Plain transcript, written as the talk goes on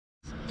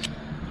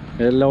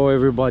Hello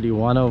everybody.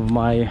 One of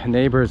my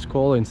neighbors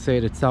called and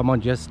said that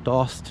someone just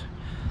tossed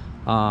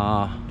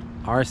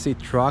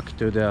RC truck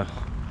to the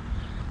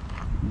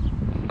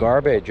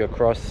garbage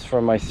across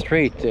from my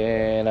street,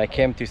 and I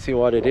came to see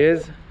what it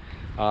is.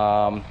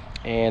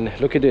 And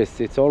look at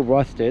this, it's all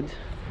rusted.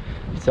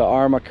 It's a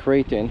ARRMA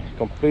Kraton,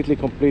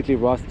 completely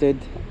rusted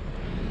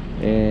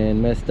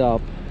and messed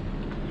up,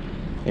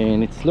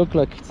 and it's looked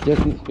like it's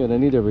just gonna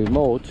need a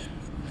remote.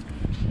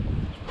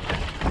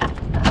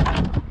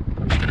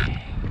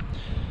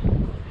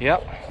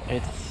 Yep,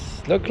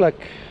 it's look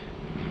like,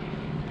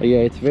 yeah,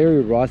 it's very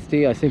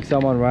rusty. I think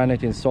someone ran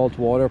it in salt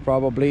water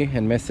probably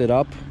and messed it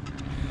up.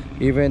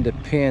 Even the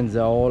pins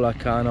are all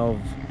kind of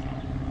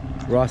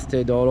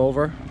rusted all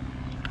over.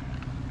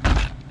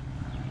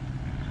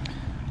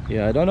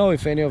 Yeah, I don't know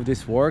if any of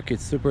this work.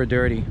 It's super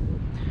dirty.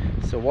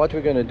 So what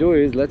we're gonna do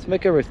is let's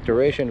make a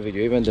restoration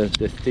video. Even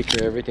the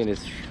sticker, everything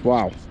is,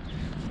 wow,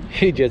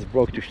 he just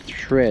broke to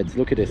shreds.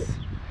 Look at this.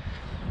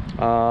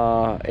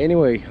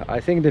 Anyway, I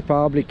think they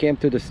probably came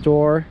to the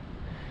store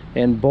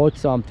and bought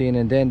something,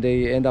 and then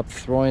they end up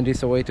throwing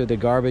this away to the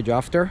garbage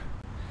after.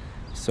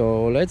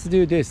 So let's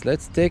do this.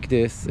 Let's take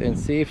this and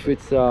see if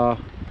it's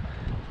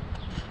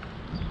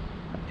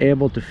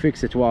able to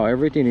fix it. Wow,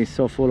 everything is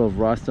so full of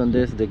rust on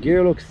this. The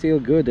gear looks still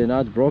good, they're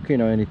not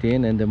broken or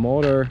anything, and the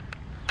motor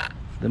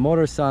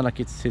sound like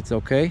it's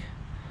okay.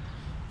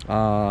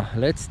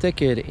 Let's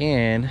take it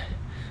in.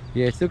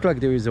 Yeah, it looks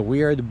like there is a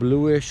weird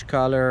bluish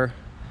color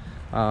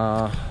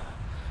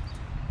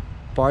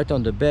part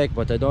on the back,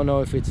 but I don't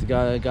know if it's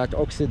got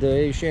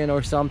oxidation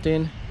or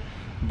something,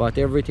 but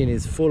everything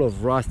is full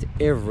of rust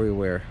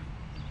everywhere.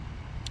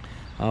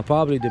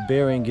 Probably the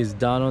bearing is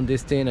done on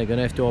this thing. I'm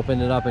gonna have to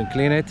open it up and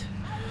clean it.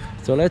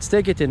 So let's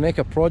take it and make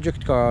a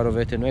project car out of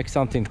it and make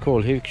something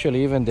cool.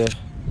 Actually, even the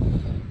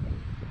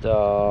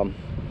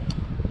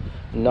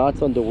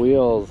nuts on the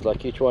wheels,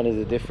 like each one is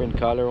a different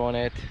color on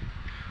it.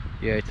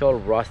 Yeah, it's all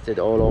rusted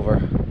all over.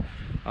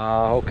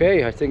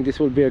 Okay, I think this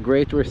will be a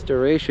great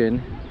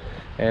restoration,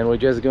 and we're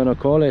just gonna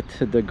call it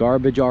the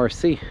Garbage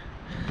RC,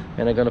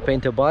 and I'm gonna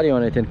paint a body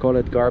on it and call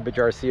it Garbage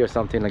RC or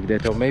something like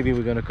that, or maybe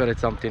we're gonna call it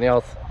something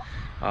else.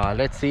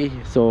 Let's see.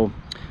 So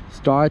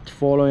start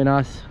following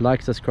us,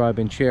 like, subscribe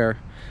and share,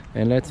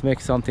 and let's make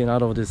something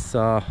out of this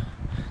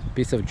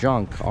piece of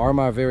junk.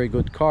 ARRMA, very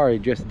good car,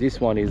 just this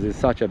one is in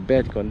such a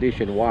bad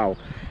condition. Wow,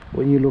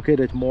 when you look at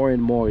it more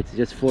and more, it's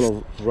just full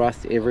of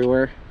rust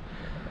everywhere.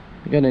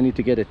 You're gonna need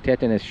to get a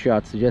tetanus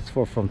shot just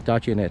from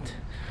touching it.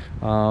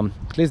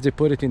 At least they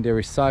put it in the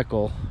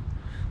recycle.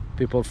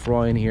 People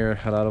throw in here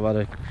a lot of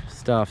other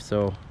stuff,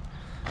 so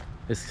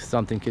this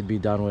something could be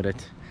done with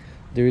it.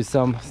 There is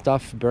some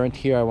stuff burnt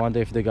here. I wonder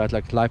if they got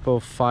like lipo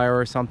fire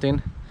or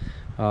something.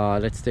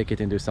 Let's take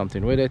it and do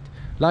something with it.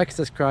 Like,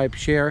 subscribe,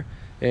 share,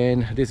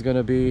 and this is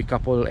gonna be a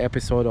couple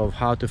episodes of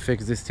how to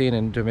fix this thing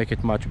and to make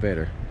it much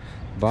better.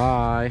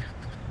 Bye.